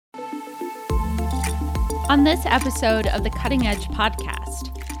On this episode of the Cutting Edge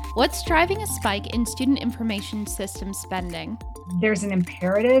podcast, what's driving a spike in student information system spending? There's an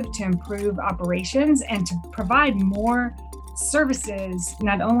imperative to improve operations and to provide more services,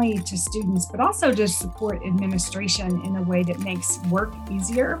 not only to students, but also to support administration in a way that makes work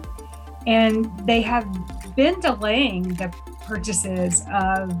easier. And they have been delaying the purchases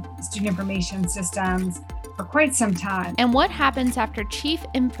of student information systems for quite some time. And what happens after Chief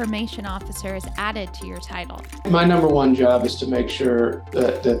Information Officer is added to your title? My number one job is to make sure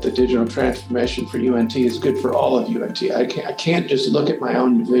that the digital transformation for UNT is good for all of UNT. I can't just look at my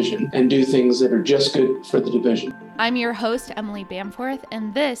own division and do things that are just good for the division. I'm your host, Emily Bamforth,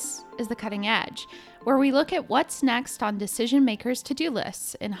 and this is The Cutting Edge, where we look at what's next on decision makers' to-do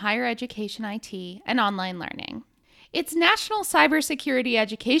lists in higher education IT and online learning. It's National Cybersecurity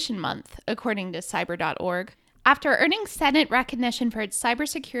Education Month, according to cyber.org. After earning Senate recognition for its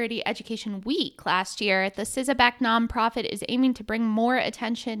Cybersecurity Education Week last year, the CISA-backed nonprofit is aiming to bring more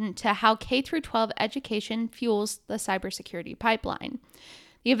attention to how K-12 education fuels the cybersecurity pipeline.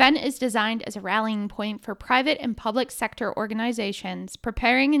 The event is designed as a rallying point for private and public sector organizations,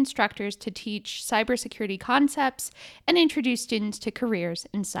 preparing instructors to teach cybersecurity concepts and introduce students to careers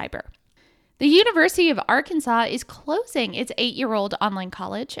in cyber. The University of Arkansas is closing its 8-year-old online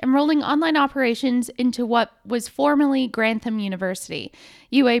college and rolling online operations into what was formerly Grantham University.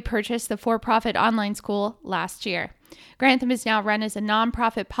 UA purchased the for-profit online school last year. Grantham is now run as a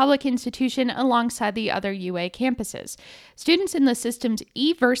nonprofit public institution alongside the other UA campuses. Students in the system's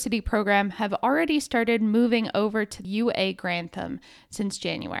eVersity program have already started moving over to UA Grantham since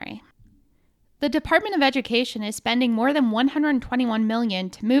January. The Department of Education is spending more than $121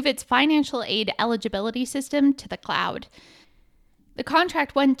 million to move its financial aid eligibility system to the cloud. The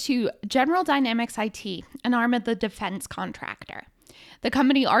contract went to General Dynamics IT, an arm of the defense contractor. The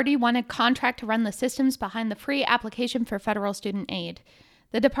company already won a contract to run the systems behind the free application for federal student aid.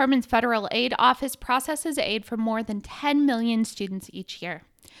 The department's federal aid office processes aid for more than 10 million students each year.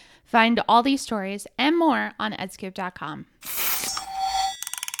 Find all these stories and more on edscoop.com.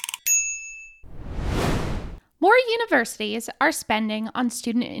 More universities are spending on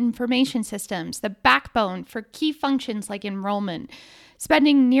student information systems, the backbone for key functions like enrollment.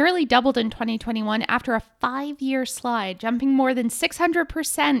 Spending nearly doubled in 2021 after a 5-year slide, jumping more than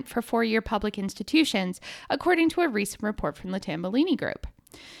 600% for 4-year public institutions, according to a recent report from the Tambellini Group.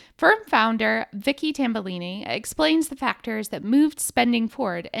 Firm founder Vicky Tambellini explains the factors that moved spending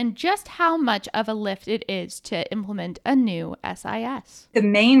forward and just how much of a lift it is to implement a new SIS. The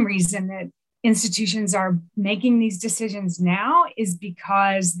main reason that institutions are making these decisions now is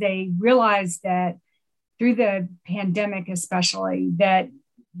because they realize that through the pandemic, especially, that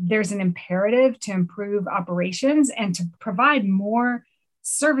there's an imperative to improve operations and to provide more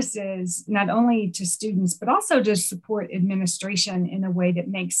services, not only to students, but also to support administration in a way that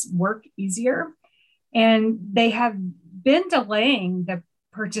makes work easier. And they have been delaying the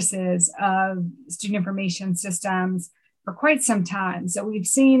purchases of student information systems for quite some time. So we've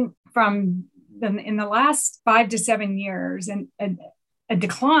seen from in the last 5 to 7 years and a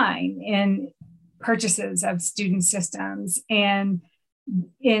decline in purchases of student systems. And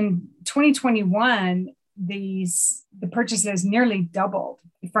in 2021, the purchases nearly doubled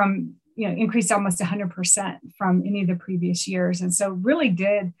from, increased almost 100% from any of the previous years. And so really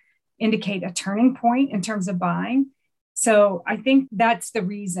did indicate a turning point in terms of buying. So I think that's the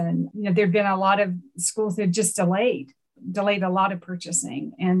reason. There've been a lot of schools that just delayed a lot of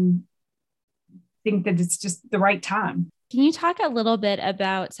purchasing, and think that it's just the right time. Can you talk a little bit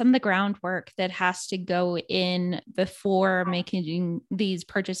about some of the groundwork that has to go in before making these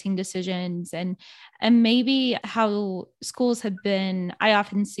purchasing decisions, and maybe how schools have been? I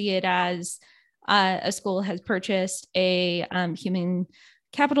often see it as a school has purchased a human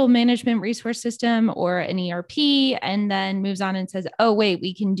capital management resource system or an ERP, and then moves on and says, oh, wait,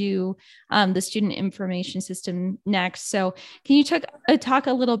 we can do the student information system next. So can you talk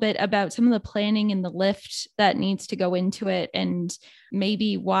a little bit about some of the planning and the lift that needs to go into it, and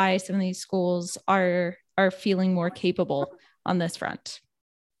maybe why some of these schools are feeling more capable on this front?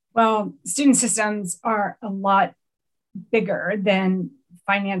 Well, student systems are a lot bigger than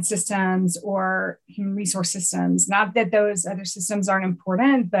finance systems or human resource systems. Not that those other systems aren't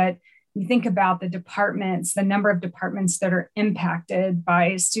important, but you think about the departments, the number of departments that are impacted by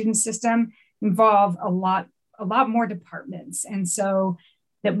a student system involve a lot more departments. And so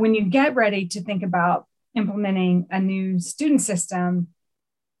that when you get ready to think about implementing a new student system,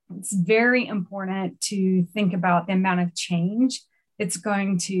 it's very important to think about the amount of change that's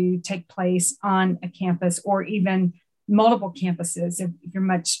going to take place on a campus or even multiple campuses if you're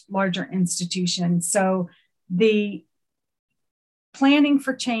much larger institutions. So the planning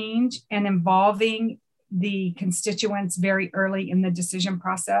for change and involving the constituents very early in the decision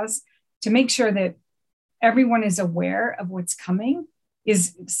process to make sure that everyone is aware of what's coming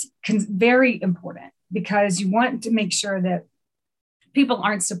is very important, because you want to make sure that people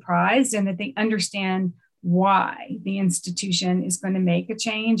aren't surprised and that they understand why the institution is going to make a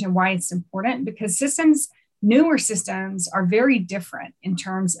change and why it's important, because newer systems are very different in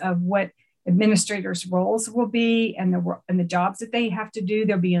terms of what administrators' roles will be and the jobs that they have to do.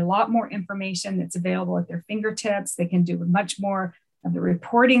 There'll be a lot more information that's available at their fingertips. They can do much more of the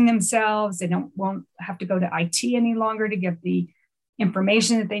reporting themselves. They won't have to go to IT any longer to get the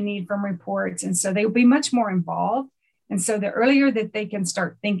information that they need from reports. And so they'll be much more involved. And so the earlier that they can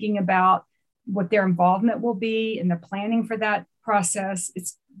start thinking about what their involvement will be and the planning for that process,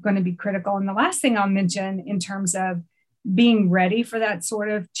 it's going to be critical. And the last thing I'll mention in terms of being ready for that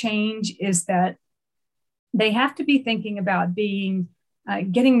sort of change is that they have to be thinking about getting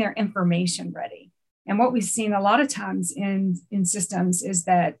their information ready. And what we've seen a lot of times in systems is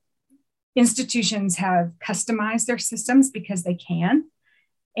that institutions have customized their systems because they can.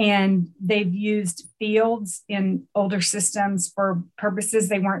 And they've used fields in older systems for purposes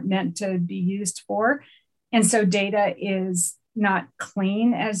they weren't meant to be used for. And so data is not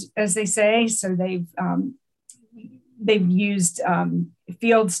clean, as they say. So they've used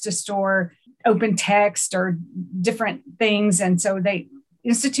fields to store open text or different things. And so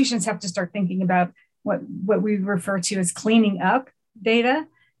institutions have to start thinking about what we refer to as cleaning up data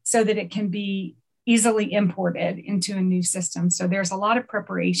so that it can be easily imported into a new system. So there's a lot of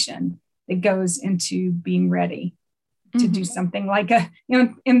preparation that goes into being ready to do something like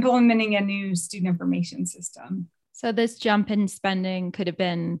implementing a new student information system. So this jump in spending could have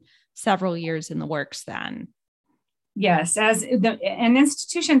been several years in the works then. Yes, and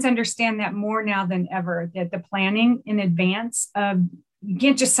institutions understand that more now than ever, that the planning in advance of, you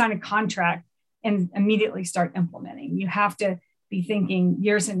can't just sign a contract and immediately start implementing. You have to be thinking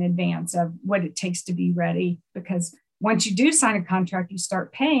years in advance of what it takes to be ready, because once you do sign a contract, you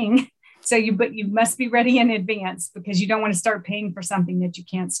start paying. But you must be ready in advance, because you don't want to start paying for something that you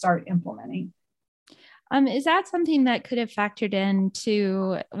can't start implementing. Is that something that could have factored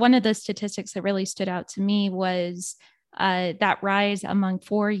into one of the statistics that really stood out to me was that rise among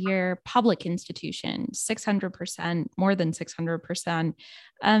four-year public institutions, 600%, more than 600%.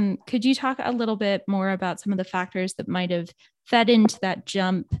 Could you talk a little bit more about some of the factors that might have fed into that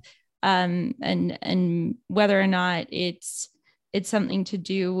jump, and whether or not it's something to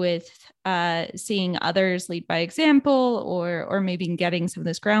do with seeing others lead by example, or maybe getting some of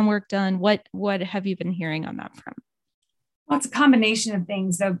this groundwork done? What have you been hearing on that front? Well, it's a combination of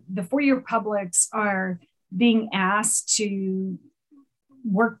things. The four-year publics are being asked to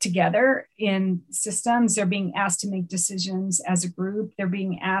work together in systems. They're being asked to make decisions as a group. They're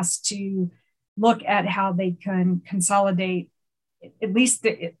being asked to look at how they can consolidate at least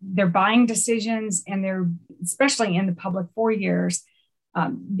their buying decisions, and they're, especially in the public 4 years,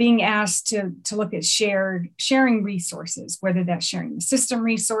 being asked to look at sharing resources, whether that's sharing the system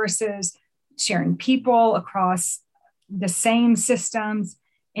resources, sharing people across the same systems,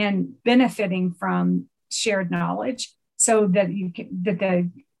 and benefiting from shared knowledge, so that that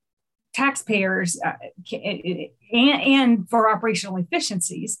the taxpayers and for operational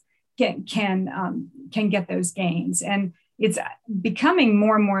efficiencies can get those gains. And it's becoming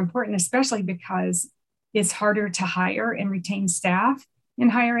more and more important, especially because it's harder to hire and retain staff in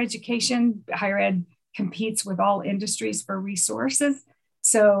higher education. Higher ed competes with all industries for resources.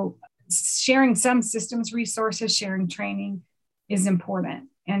 So sharing some systems resources, sharing training is important.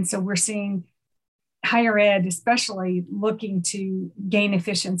 And so we're seeing higher ed especially looking to gain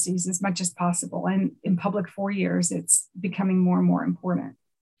efficiencies as much as possible. And in public 4 years, it's becoming more and more important.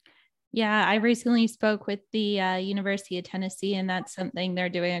 Yeah, I recently spoke with the University of Tennessee, and that's something they're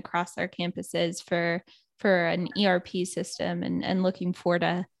doing across their campuses for an ERP system, and looking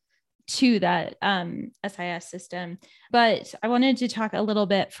forward to that SIS system. But I wanted to talk a little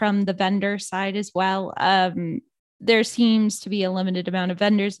bit from the vendor side as well. There seems to be a limited amount of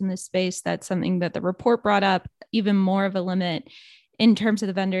vendors in this space. That's something that the report brought up, even more of a limit in terms of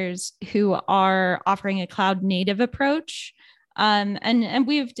the vendors who are offering a cloud native approach. And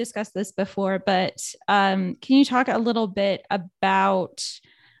we've discussed this before, but can you talk a little bit about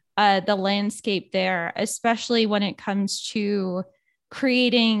the landscape there, especially when it comes to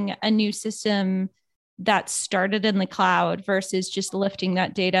creating a new system that started in the cloud versus just lifting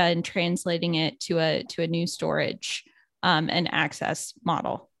that data and translating it to a new storage and access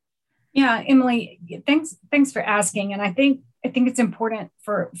model? Yeah, Emily, thanks for asking. And I think it's important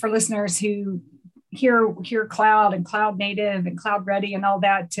for listeners who hear cloud and cloud native and cloud ready and all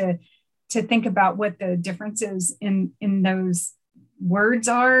that to think about what the differences in those words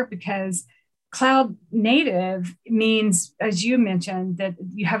are, because cloud native means, as you mentioned, that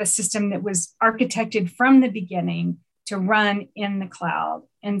you have a system that was architected from the beginning to run in the cloud.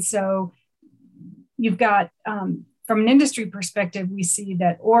 And so you've got, from an industry perspective, we see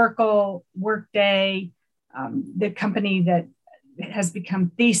that Oracle, Workday, the company that has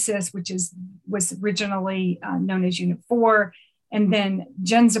become Thesis, which was originally known as Unit 4, and then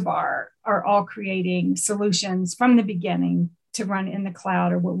Genzabar are all creating solutions from the beginning to run in the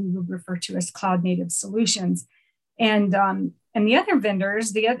cloud, or what we would refer to as cloud native solutions. And the other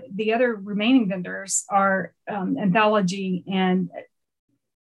vendors, the other remaining vendors are Anthology and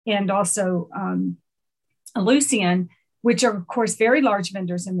also Ellucian, which are of course very large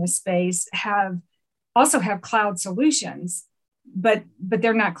vendors in this space, also have cloud solutions, but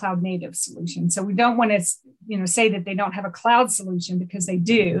they're not cloud native solutions. So we don't want to say that they don't have a cloud solution, because they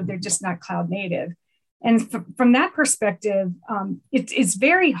do. They're just not cloud native. And from that perspective, it's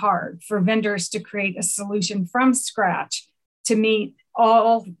very hard for vendors to create a solution from scratch to meet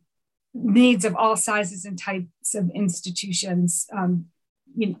all needs of all sizes and types of institutions,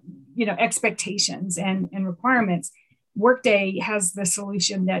 expectations and requirements. Workday has the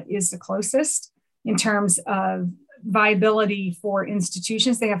solution that is the closest in terms of viability for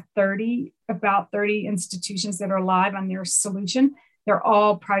institutions. They have about 30 institutions that are live on their solution. They're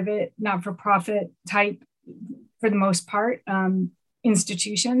all private, not-for-profit type, for the most part,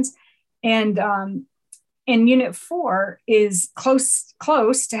 institutions. And Unit 4 is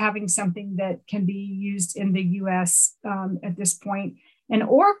close to having something that can be used in the US at this point. And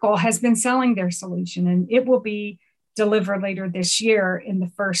Oracle has been selling their solution, and it will be delivered later this year in the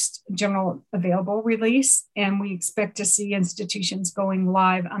first general available release. And we expect to see institutions going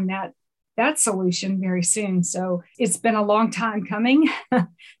live on that solution very soon. So it's been a long time coming.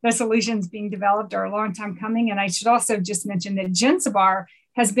 The solutions being developed are a long time coming. And I should also just mention that Genzabar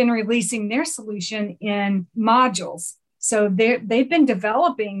has been releasing their solution in modules. So they've been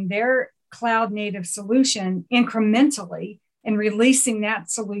developing their cloud native solution incrementally and releasing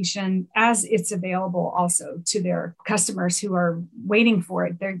that solution as it's available also to their customers who are waiting for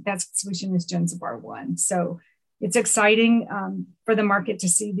it. That solution is Genzabar 1. So it's exciting for the market to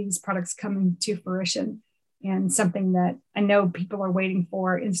see these products coming to fruition, and something that I know people are waiting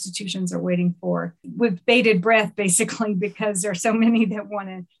for, institutions are waiting for with bated breath, basically, because there are so many that want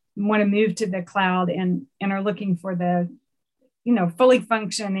to move to the cloud and are looking for the fully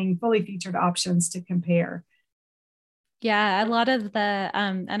functioning, fully featured options to compare. Yeah, a lot of the,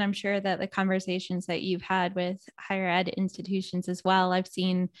 and I'm sure that the conversations that you've had with higher ed institutions as well, I've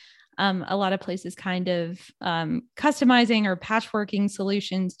seen a lot of places kind of customizing or patchworking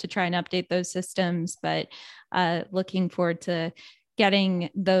solutions to try and update those systems, but looking forward to getting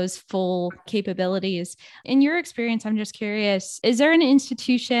those full capabilities. In your experience, I'm just curious, is there an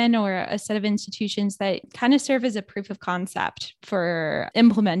institution or a set of institutions that kind of serve as a proof of concept for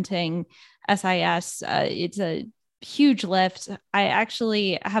implementing SIS? It's a huge lift. I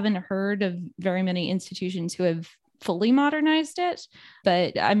actually haven't heard of very many institutions who have fully modernized it,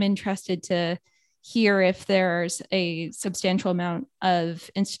 but I'm interested to hear if there's a substantial amount of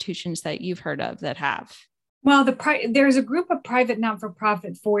institutions that you've heard of that have. Well, there's a group of private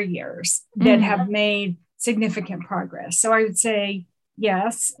not-for-profit 4 years that have made significant progress. So I would say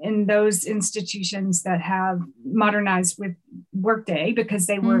yes, in those institutions that have modernized with Workday, because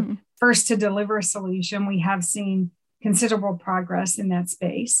they were first to deliver a solution, we have seen considerable progress in that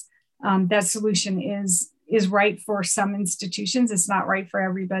space. That solution is right for some institutions. It's not right for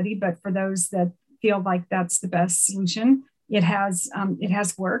everybody, but for those that feel like that's the best solution, it has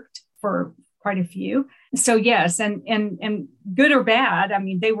worked for quite a few. So yes, and good or bad, I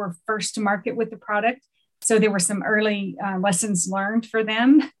mean, they were first to market with the product. So there were some early lessons learned for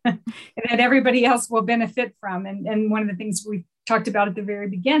them that everybody else will benefit from. And one of the things we talked about at the very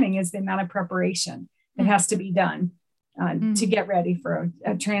beginning is the amount of preparation that has to be done to get ready for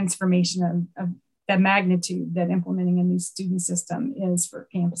a transformation of the magnitude that implementing a new student system is for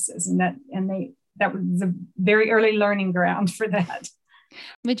campuses. And that was a very early learning ground for that.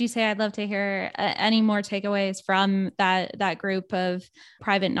 Would you say, I'd love to hear any more takeaways from that group of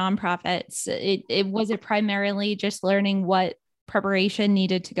private nonprofits? Was it primarily just learning what preparation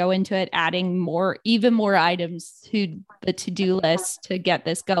needed to go into it, adding even more items to the to-do list to get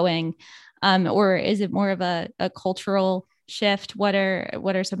this going? Or is it more of a cultural shift? What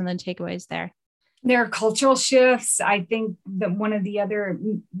are some of the takeaways there? There are cultural shifts. I think that one of the other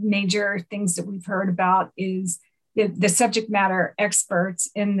major things that we've heard about is the subject matter experts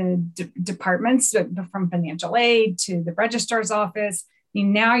in the departments, from financial aid to the registrar's office.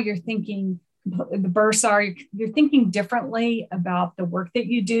 Now you're thinking the bursar, you're thinking differently about the work that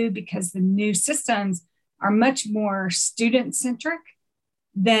you do, because the new systems are much more student-centric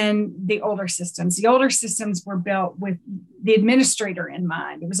than the older systems. The older systems were built with the administrator in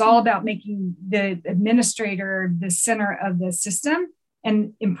mind. It was all about making the administrator the center of the system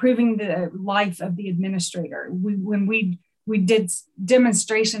and improving the life of the administrator. When we did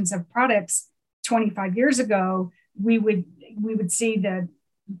demonstrations of products 25 years ago, we would see the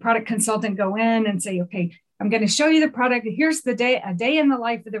product consultant go in and say, okay, I'm going to show you the product. Here's a day in the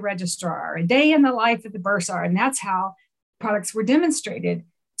life of the registrar, a day in the life of the bursar. And that's how products were demonstrated.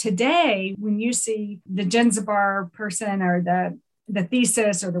 Today, when you see the Genzabar person or the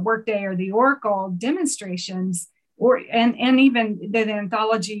thesis or the Workday or the Oracle demonstrations, and even the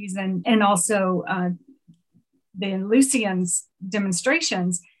anthologies and also the Lucian's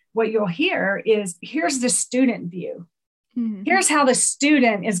demonstrations, what you'll hear is, here's the student view. Mm-hmm. Here's how the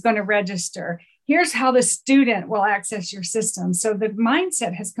student is going to register. Here's how the student will access your system. So the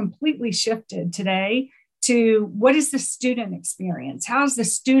mindset has completely shifted today to what is the student experience? How is the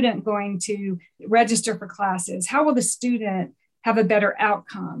student going to register for classes? How will the student have a better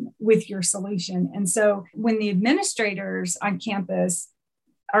outcome with your solution? And so when the administrators on campus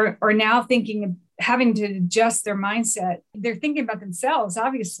are now thinking of having to adjust their mindset, they're thinking about themselves,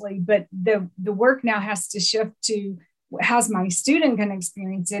 obviously, but the work now has to shift to, how's my student going to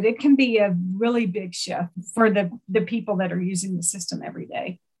experience it? It can be a really big shift for the people that are using the system every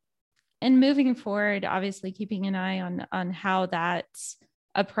day. And moving forward, obviously keeping an eye on how that's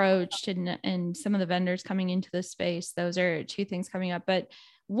approached and some of the vendors coming into the space. Those are two things coming up. But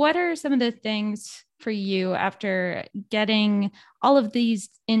what are some of the things for you after getting all of these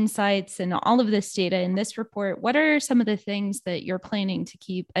insights and all of this data in this report? What are some of the things that you're planning to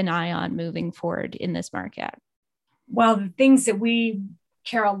keep an eye on moving forward in this market? Well, the things that we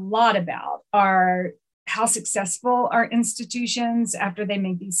care a lot about are how successful are institutions after they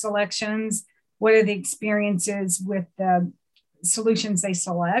make these selections? What are the experiences with the solutions they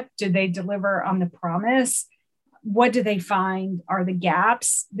select? Do they deliver on the promise? What do they find are the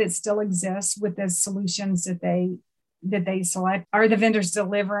gaps that still exist with the solutions that they select? Are the vendors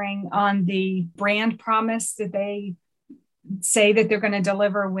delivering on the brand promise that they say that they're going to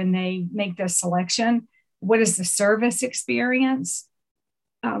deliver when they make the selection? What is the service experience?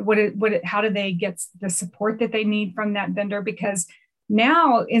 How do they get the support that they need from that vendor? Because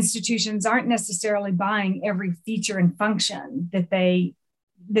now institutions aren't necessarily buying every feature and function that they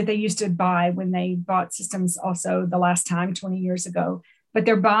used to buy when they bought systems also the last time 20 years ago, but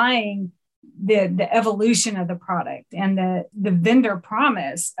they're buying the evolution of the product and the vendor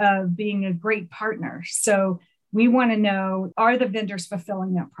promise of being a great partner. So we want to know, are the vendors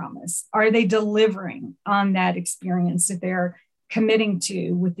fulfilling that promise? Are they delivering on that experience that they're committing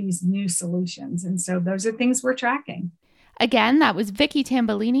to with these new solutions? And so those are things we're tracking. Again, that was Vicki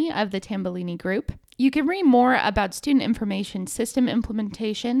Tambellini of the Tambellini Group. You can read more about student information system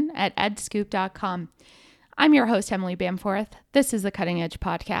implementation at edscoop.com. I'm your host, Emily Bamforth. This is the Cutting Edge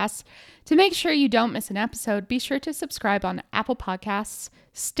Podcast. To make sure you don't miss an episode, be sure to subscribe on Apple Podcasts,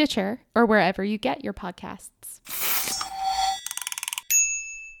 Stitcher, or wherever you get your podcasts.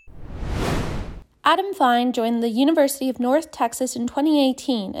 Adam Fine joined the University of North Texas in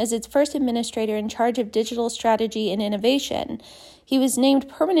 2018 as its first administrator in charge of digital strategy and innovation. He was named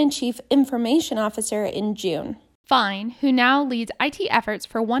Permanent Chief Information Officer in June. Fine, who now leads IT efforts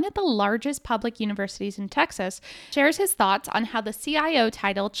for one of the largest public universities in Texas, shares his thoughts on how the CIO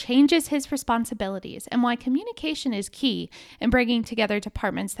title changes his responsibilities and why communication is key in bringing together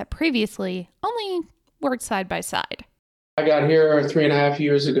departments that previously only worked side by side. I got here 3.5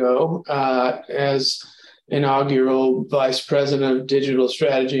 years ago as inaugural vice president of digital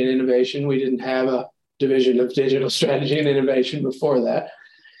strategy and innovation. We didn't have a division of digital strategy and innovation before that.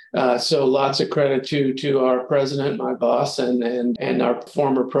 So lots of credit to our president, my boss, and our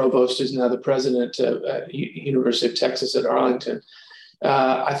former provost is now the president of University of Texas at Arlington.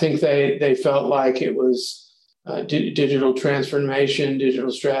 I think they felt like it was digital transformation,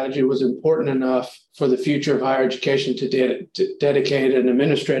 digital strategy was important enough for the future of higher education to dedicate an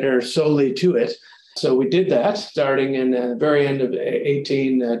administrator solely to it. So we did that starting in the very end of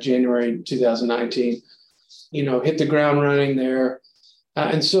January 2019, hit the ground running there.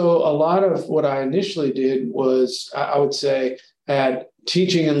 And so a lot of what I initially did was, I would say, had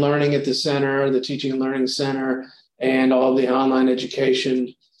teaching and learning at the center, the teaching and learning center, and all the online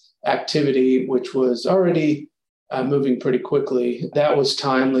education activity, which was already moving pretty quickly. That was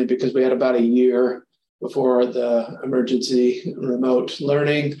timely because we had about a year before the emergency remote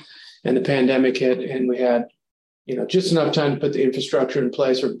learning and the pandemic hit, and we had just enough time to put the infrastructure in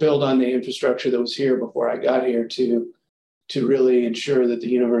place or build on the infrastructure that was here before I got here to really ensure that the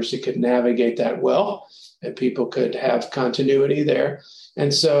university could navigate that well and people could have continuity there.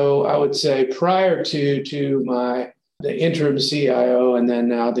 And so I would say prior to the interim CIO and then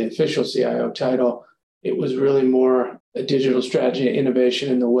now the official CIO title, it was really more a digital strategy and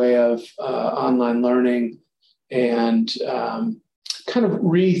innovation in the way of online learning and kind of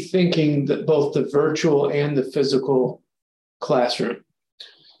rethinking both the virtual and the physical classroom.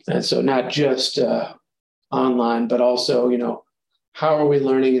 And so not just online, but also, how are we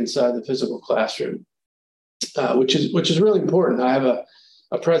learning inside the physical classroom, which is really important. I have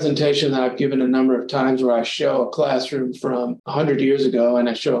a presentation that I've given a number of times where I show a classroom from 100 years ago and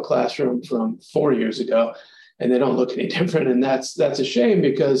I show a classroom from 4 years ago, and they don't look any different. And that's a shame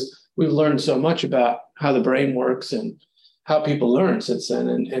because we've learned so much about how the brain works and how people learn since then.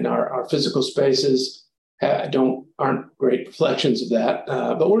 And our physical spaces aren't great reflections of that,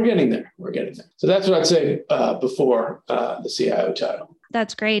 but we're getting there. So that's what I'd say before the CIO title.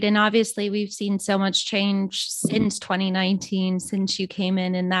 That's great. And obviously, we've seen so much change since 2019, since you came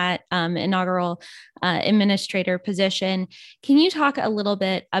in that inaugural administrator position. Can you talk a little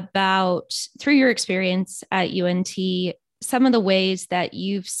bit about, through your experience at UNT, some of the ways that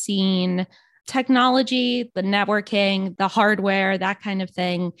you've seen technology, the networking, the hardware, that kind of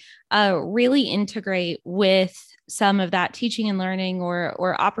thing, really integrate with some of that teaching and learning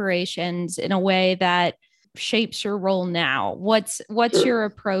or operations in a way that shapes your role now? What's your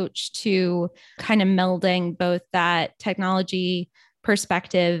approach to kind of melding both that technology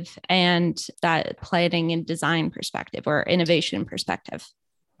perspective and that planning and design perspective or innovation perspective?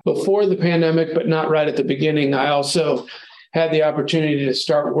 Before the pandemic, but not right at the beginning, I also had the opportunity to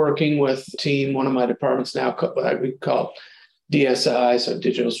start working with a team, one of my departments now, what we call DSI, so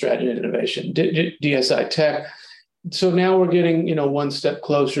Digital Strategy and Innovation, DSI Tech. So now we're getting, one step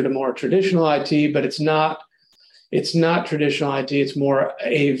closer to more traditional IT, but it's not traditional IT. It's more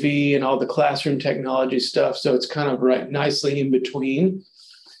AV and all the classroom technology stuff. So it's kind of right nicely in between.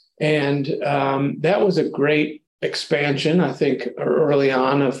 And that was a great expansion, I think, early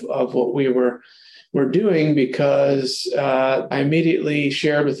on of what we're doing, because I immediately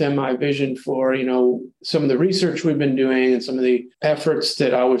shared with them my vision for, some of the research we've been doing and some of the efforts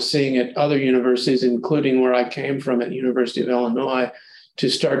that I was seeing at other universities, including where I came from at University of Illinois, to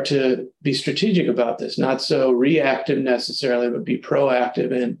start to be strategic about this, not so reactive necessarily, but be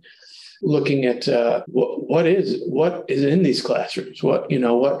proactive in looking at what is in these classrooms,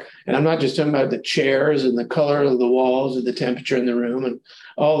 and I'm not just talking about the chairs and the color of the walls and the temperature in the room, and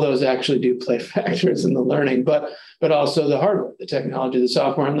all those actually do play factors in the learning, but also the hardware, the technology, the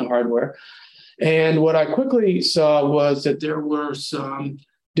software, and the hardware. And what I quickly saw was that there were some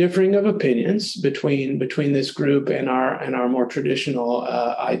differing of opinions between this group and our more traditional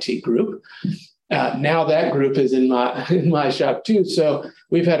IT group. Now that group is in my shop too. So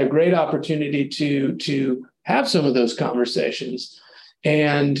we've had a great opportunity to have some of those conversations,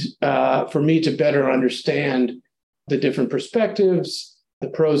 and for me to better understand the different perspectives, the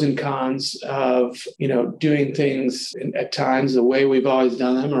pros and cons of doing things at times the way we've always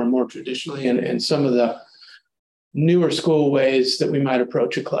done them or more traditionally, and some of the newer school ways that we might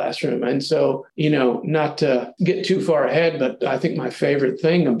approach a classroom. And so, not to get too far ahead, but I think my favorite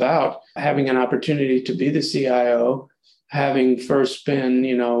thing about having an opportunity to be the CIO, having first been,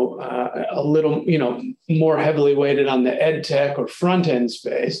 a little, more heavily weighted on the ed tech or front end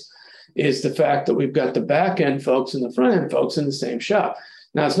space, is the fact that we've got the back end folks and the front end folks in the same shop.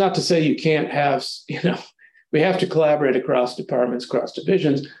 Now, it's not to say you can't have, we have to collaborate across departments, across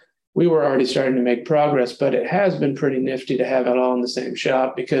divisions. We were already starting to make progress, but it has been pretty nifty to have it all in the same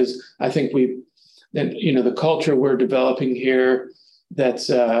shop, because I think the culture we're developing here, that's,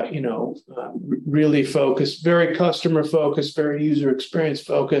 really focused, very customer focused, very user experience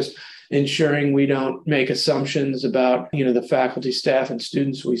focused, ensuring we don't make assumptions about, the faculty, staff, and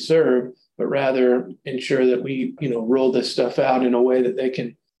students we serve, but rather ensure that we, roll this stuff out in a way that they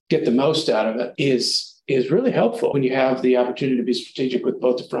can get the most out of it is really helpful when you have the opportunity to be strategic with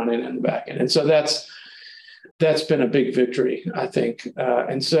both the front end and the back end. And so that's been a big victory, I think.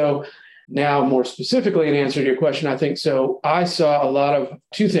 And so now, more specifically, in answer to your question, I think so. I saw a lot of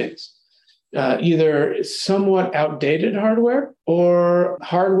two things, either somewhat outdated hardware or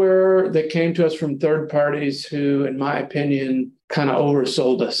hardware that came to us from third parties who, in my opinion, kind of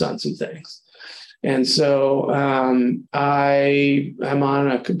oversold us on some things. And so I am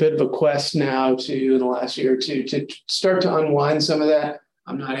on a bit of a quest now in the last year or two, to start to unwind some of that.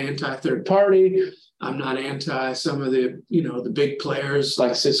 I'm not anti-third party. I'm not anti some of the, the big players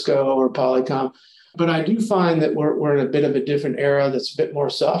like Cisco or Polycom, but I do find that we're in a bit of a different era that's a bit more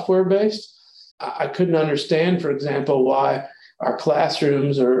software based. I couldn't understand, for example, why our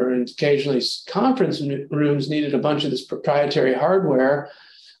classrooms or occasionally conference rooms needed a bunch of this proprietary hardware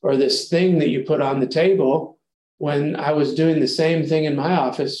or this thing that you put on the table when I was doing the same thing in my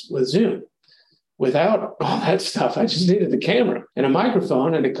office with Zoom. Without all that stuff, I just needed the camera and a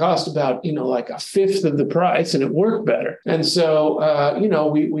microphone, and it cost about, like a fifth of the price, and it worked better. And so,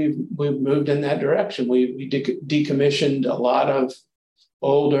 we've moved in that direction. We decommissioned a lot of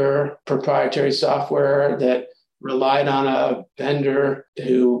older proprietary software that relied on a vendor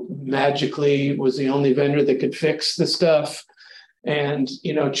who magically was the only vendor that could fix the stuff, and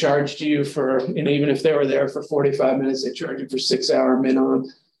charged you for, even if they were there for 45 minutes, they charged you for 6-hour minimum.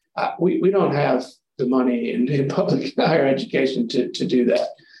 We don't have the money in public higher education to do that.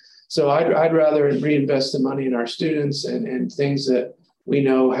 So I'd rather reinvest the money in our students and things that we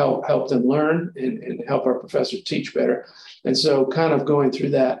know help them learn and help our professors teach better. And so kind of going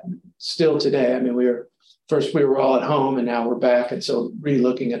through that still today. I mean, we were all at home, and now we're back. And so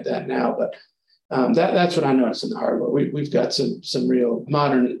re-looking at that now. But that's what I noticed in the hardware. We've got some real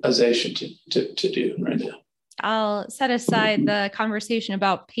modernization to do right now. I'll set aside the conversation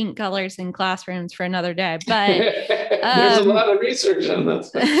about paint colors in classrooms for another day, but there's a lot of research on that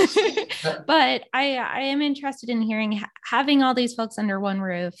stuff. But I am interested in hearing, having all these folks under one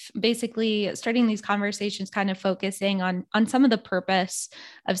roof, basically starting these conversations, kind of focusing on some of the purpose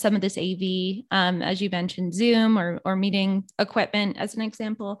of some of this AV, as you mentioned, Zoom or meeting equipment as an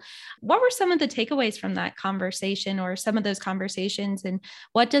example. What were some of the takeaways from that conversation or some of those conversations, and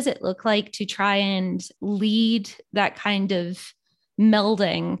what does it look like to try and lead that kind of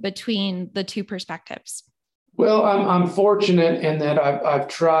melding between the two perspectives? Well, I'm fortunate in that I've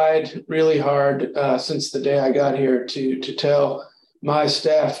tried really hard since the day I got here to tell my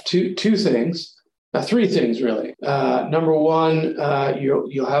staff three things really. Number one,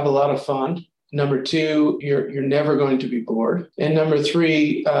 you'll have a lot of fun. Number two, you're never going to be bored. And number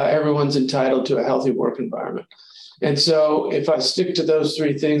three, everyone's entitled to a healthy work environment. And so if I stick to those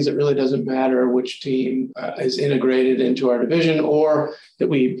three things, it really doesn't matter which team is integrated into our division, or that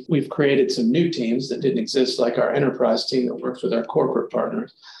we've created some new teams that didn't exist, like our enterprise team that works with our corporate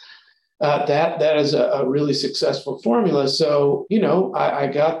partners. That is a really successful formula. So, I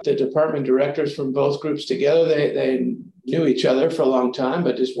got the department directors from both groups together. They knew each other for a long time,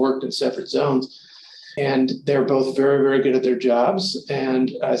 but just worked in separate zones. And they're both very, very good at their jobs.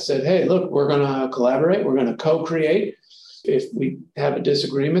 And I said, hey, look, we're going to collaborate. We're going to co-create. If we have a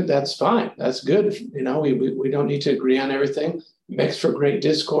disagreement, that's fine. That's good. We don't need to agree on everything. It makes for great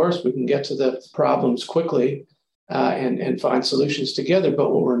discourse. We can get to the problems quickly and find solutions together.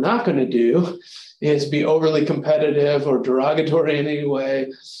 But what we're not going to do is be overly competitive or derogatory in any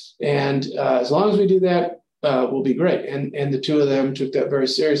way. And as long as we do that, will be great. And the two of them took that very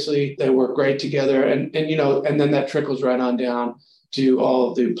seriously. They work great together. And then that trickles right on down to all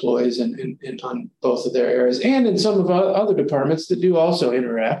of the employees and on both of their areas, and in some of our other departments that do also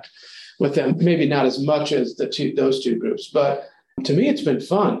interact with them, maybe not as much as those two groups. But to me, it's been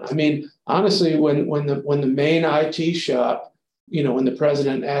fun. I mean, honestly, when the main IT shop, when the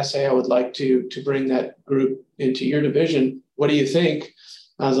president asked, hey, I would like to bring that group into your division, what do you think?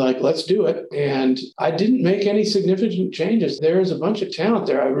 I was like, let's do it. And I didn't make any significant changes. There's a bunch of talent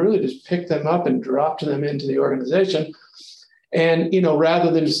there. I really just picked them up and dropped them into the organization. And,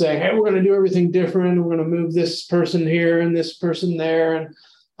 rather than saying, hey, we're going to do everything different, we're going to move this person here and this person there. And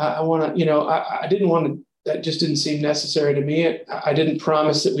I want to, I didn't want to, that just didn't seem necessary to me. I didn't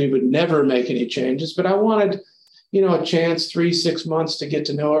promise that we would never make any changes, but I wanted, a chance 3-6 months to get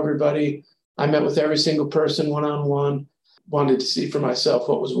to know everybody. I met with every single person one-on-one. Wanted to see for myself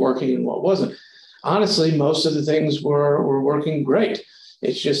what was working and what wasn't. Honestly, most of the things were working great.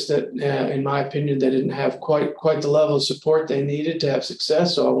 It's just that, in my opinion, they didn't have quite the level of support they needed to have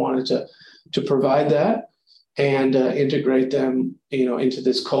success. So I wanted to provide that and integrate them, into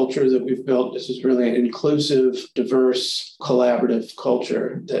this culture that we've built. This is really an inclusive, diverse, collaborative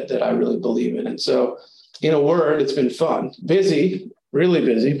culture that I really believe in. And so, in a word, it's been fun, busy. Really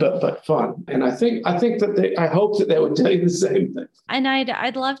busy, but fun. And I hope that they would tell you the same thing. And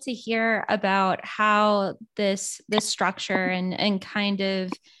I'd love to hear about how this structure and kind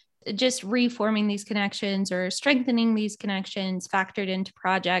of just reforming these connections or strengthening these connections factored into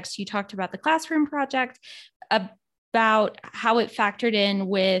projects. You talked about the classroom project, about how it factored in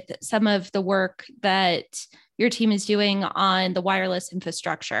with some of the work that your team is doing on the wireless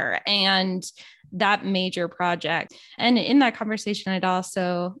infrastructure, and that major project. And in that conversation, I'd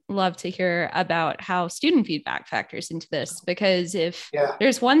also love to hear about how student feedback factors into this, because if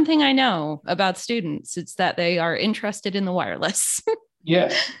there's one thing I know about students, it's that they are interested in the wireless.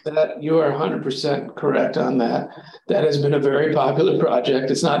 Yes, that you are 100% correct on that. That has been a very popular project.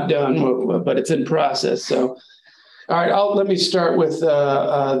 It's not done, but it's in process. So, all right, let me start with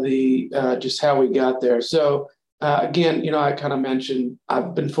just how we got there. So, again, I kind of mentioned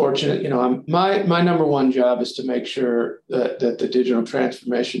I've been fortunate. My number one job is to make sure that the digital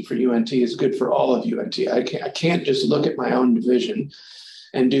transformation for UNT is good for all of UNT. I can't just look at my own division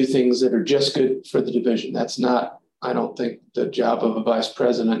and do things that are just good for the division. That's not, I don't think, the job of a vice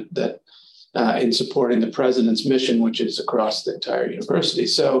president that in supporting the president's mission, which is across the entire university.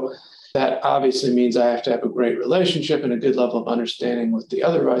 So that obviously means I have to have a great relationship and a good level of understanding with the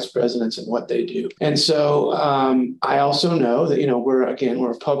other vice presidents and what they do. And so I also know that,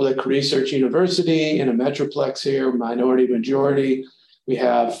 we're a public research university in a metroplex here, minority majority. We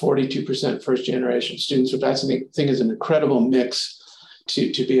have 42% first generation students, which I think is an incredible mix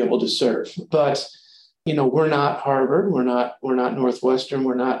to be able to serve. But, we're not Harvard, we're not Northwestern,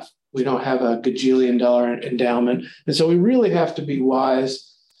 we don't have a gajillion dollar endowment. And so we really have to be wise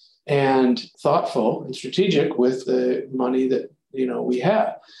and thoughtful and strategic with the money that we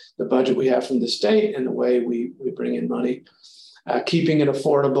have, the budget we have from the state, and the way we bring in money, keeping it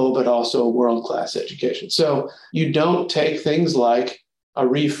affordable, but also a world-class education. So you don't take things like a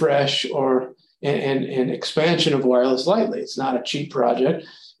refresh or an expansion of wireless lightly. It's not a cheap project.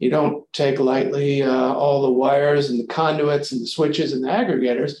 You don't take lightly all the wires and the conduits and the switches and the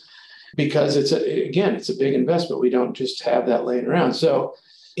aggregators, because it's a big investment. We don't just have that laying around. So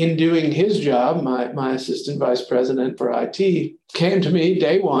in doing his job, my assistant vice president for IT came to me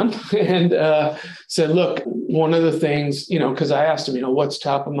day one and said, look, one of the things, because I asked him, what's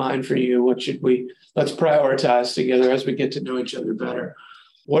top of mind for you? Let's prioritize together as we get to know each other better.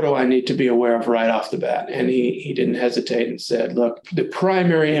 What do I need to be aware of right off the bat? And he didn't hesitate and said, look, the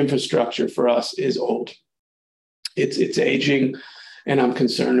primary infrastructure for us is old. It's aging. And I'm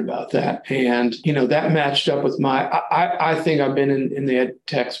concerned about that. And, that matched up with I think I've been in the ed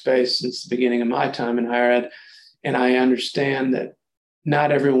tech space since the beginning of my time in higher ed. And I understand that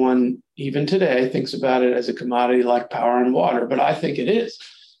not everyone, even today, thinks about it as a commodity like power and water, but I think it is.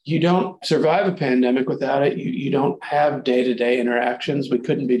 You don't survive a pandemic without it. You don't have day-to-day interactions. We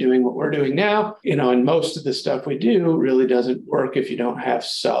couldn't be doing what we're doing now. And most of the stuff we do really doesn't work if you don't have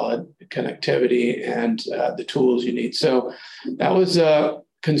solid connectivity and the tools you need. So that was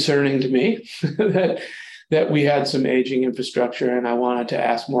concerning to me that we had some aging infrastructure, and I wanted to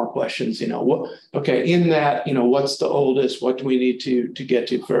ask more questions. In that, what's the oldest? What do we need to get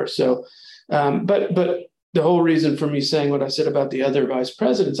to first? So, but the whole reason for me saying what I said about the other vice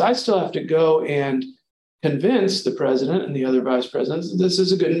presidents, I still have to go and convince the president and the other vice presidents that this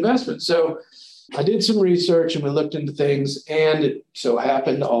is a good investment. So I did some research and we looked into things, and it so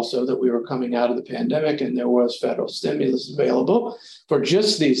happened also that we were coming out of the pandemic and there was federal stimulus available for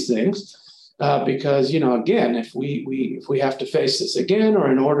just these things. Because, again, if we have to face this again, or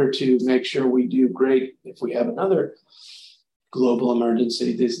in order to make sure we do great, if we have another global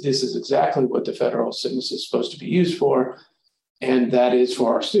emergency, this is exactly what the federal stimulus is supposed to be used for, and that is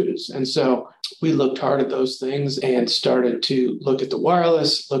for our students. And so we looked hard at those things and started to look at the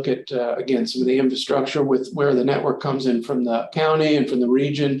wireless, look at, again, some of the infrastructure with where the network comes in from the county and from the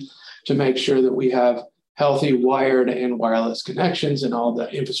region, to make sure that we have healthy wired and wireless connections and all the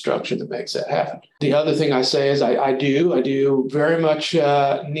infrastructure that makes that happen. The other thing I say is I do very much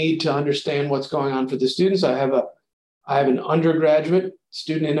need to understand what's going on for the students. I have an undergraduate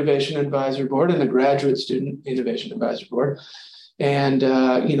student innovation advisory board and a graduate student innovation advisory board. And,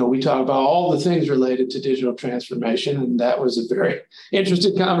 we talk about all the things related to digital transformation. And that was a very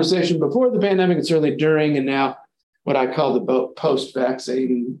interesting conversation before the pandemic, and certainly during, and now what I call the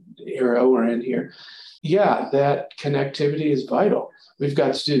post-vaccine era we're in here. Yeah, that connectivity is vital. We've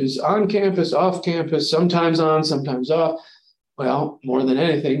got students on campus, off campus, sometimes on, sometimes off. Well, more than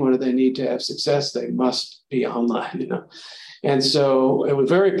anything, what do they need to have success? They must be online, And so it was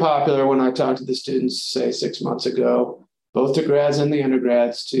very popular when I talked to the students, say 6 months ago, both the grads and the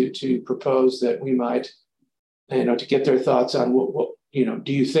undergrads, to propose that we might, to get their thoughts on what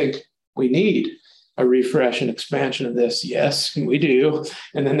do you think we need a refresh and expansion of this? Yes, we do.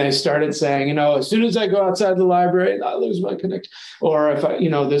 And then they started saying, as soon as I go outside the library, I lose my connect. Or if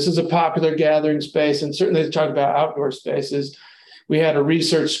this is a popular gathering space, and certainly they talk about outdoor spaces. We had a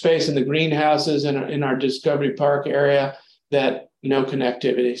research space in the greenhouses in our Discovery Park area that no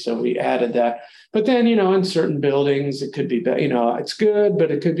connectivity. So we added that. But then, in certain buildings, it could be, it's good, but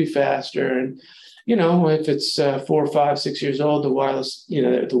it could be faster. And, if it's 4, 5, 6 years old, the wireless,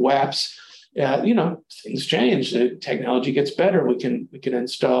 the WAPs, things change. The technology gets better. We can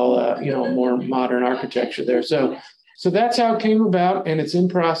install, a more modern architecture there. So that's how it came about, and it's in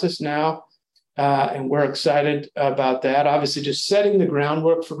process now. And we're excited about that. Obviously, just setting the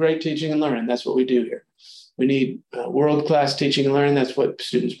groundwork for great teaching and learning. That's what we do here. We need world-class teaching and learning. That's what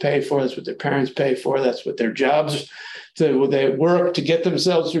students pay for. That's what their parents pay for. That's what their jobs, they work to get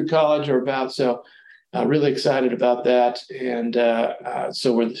themselves through college are about. So really excited about that. And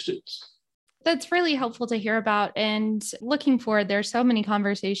so we're the students. That's really helpful to hear about. And looking forward, there's so many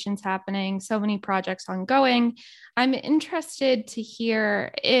conversations happening, so many projects ongoing. I'm interested to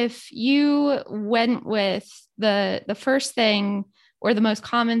hear if you went with the first thing or the most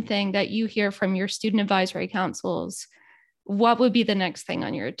common thing that you hear from your student advisory councils, what would be the next thing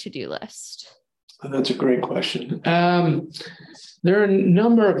on your to-do list? That's a great question. There are a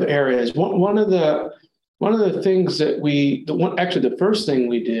number of areas. One of the things that the first thing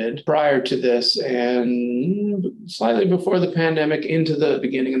we did prior to this and slightly before the pandemic into the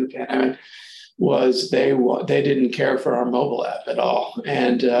beginning of the pandemic was they didn't care for our mobile app at all.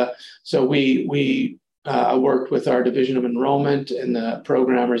 And so we worked with our division of enrollment and the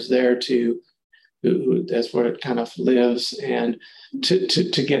programmers there that's where it kind of lives, and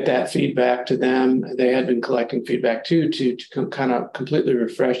to get that feedback to them. They had been collecting feedback too, to kind of completely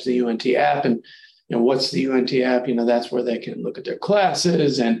refresh the UNT app. And what's the UNT app? That's where they can look at their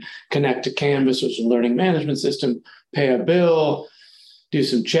classes and connect to Canvas, which is a learning management system, pay a bill, do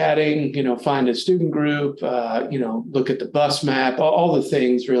some chatting, find a student group, look at the bus map, all the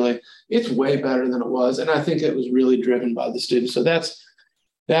things. Really, it's way better than it was. And I think it was really driven by the students. So that's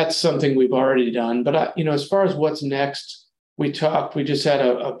something we've already done. But, as far as what's next, we just had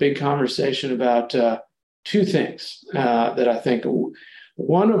a big conversation about two things that I think,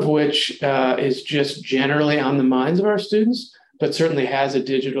 one of which is just generally on the minds of our students, but certainly has a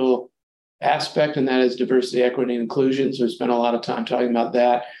digital aspect, and that is diversity, equity, and inclusion. So we spent a lot of time talking about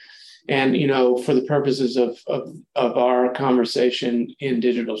that. And, for the purposes of our conversation in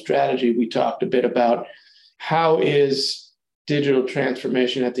digital strategy, we talked a bit about how is digital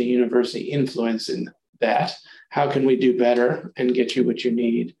transformation at the university influencing that? How can we do better and get you what you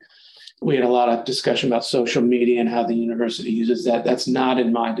need? We had a lot of discussion about social media and how the university uses that. That's not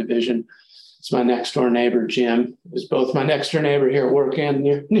in my division. It's my next door neighbor, Jim, who's both my next door neighbor here at work and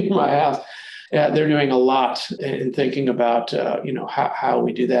near my house. They're doing a lot in thinking about, how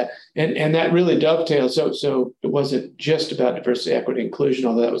we do that. And that really dovetails. So it wasn't just about diversity, equity, inclusion,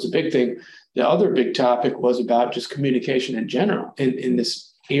 although that was a big thing. The other big topic was about just communication in general in this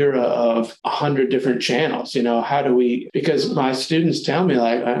era of 100 different channels. How do we, because my students tell me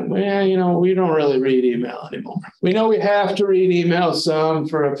like, we don't really read email anymore. We know we have to read email some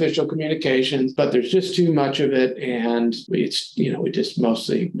for official communications, but there's just too much of it. And we just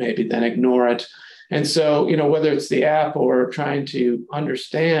mostly maybe then ignore it. And so, whether it's the app or trying to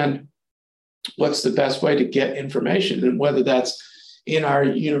understand what's the best way to get information, and whether that's in our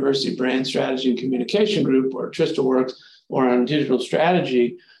university brand strategy and communication group or Trista Works, or on digital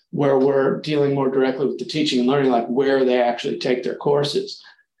strategy, where we're dealing more directly with the teaching and learning, like where they actually take their courses,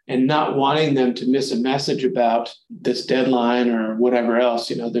 and not wanting them to miss a message about this deadline or whatever else.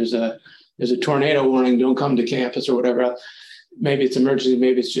 There's a tornado warning, don't come to campus or whatever else. Maybe it's emergency,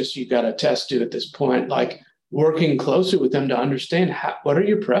 maybe it's just you got a test due at this point. Like working closely with them to understand what are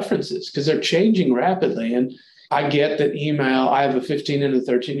your preferences, because they're changing rapidly. And I get that email, I have a 15 and a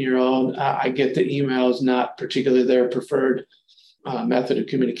 13-year-old. I get that email is not particularly their preferred method of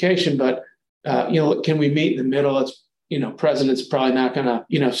communication, but, can we meet in the middle? It's, president's probably not going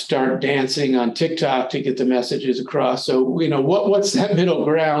to, start dancing on TikTok to get the messages across. So, what's that middle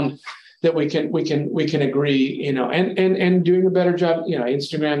ground that we can agree, and doing a better job.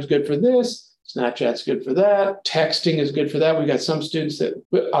 Instagram's good for this. Snapchat's good for that. Texting is good for that. We've got some students that,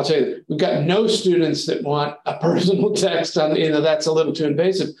 I'll tell you, we've got no students that want a personal text on, that's a little too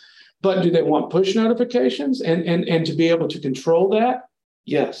invasive. But do they want push notifications and to be able to control that?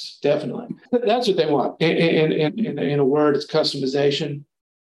 Yes, definitely. That's what they want. In a word, it's customization,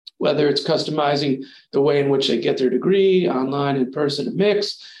 whether it's customizing the way in which they get their degree, online, in person, a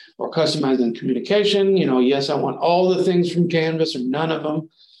mix, or customizing communication. Yes, I want all the things from Canvas or none of them.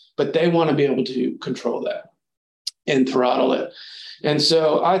 But they want to be able to control that and throttle it. And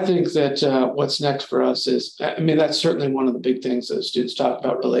so I think that what's next for us is, that's certainly one of the big things that students talk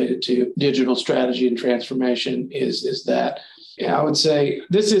about related to digital strategy and transformation is that. Yeah, I would say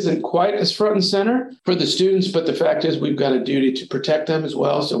this isn't quite as front and center for the students, but the fact is we've got a duty to protect them as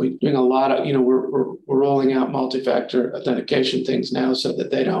well. So we're doing a lot of, we're rolling out multi-factor authentication things now so that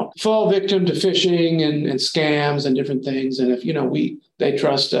they don't fall victim to phishing and scams and different things. And if, they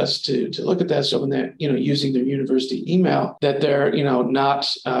trust us to look at that. So when they're, using their university email, that they're,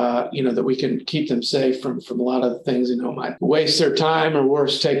 not, that we can keep them safe from a lot of the things, might waste their time or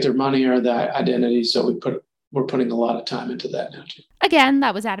worse, take their money or their identity. So we're putting a lot of time into that now too. Again,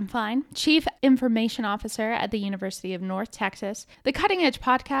 that was Adam Fine, Chief Information Officer at the University of North Texas. The Cutting Edge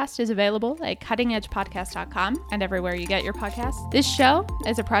Podcast is available at cuttingedgepodcast.com and everywhere you get your podcasts. This show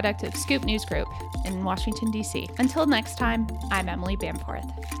is a product of Scoop News Group in Washington, D.C. Until next time, I'm Emily Bamforth.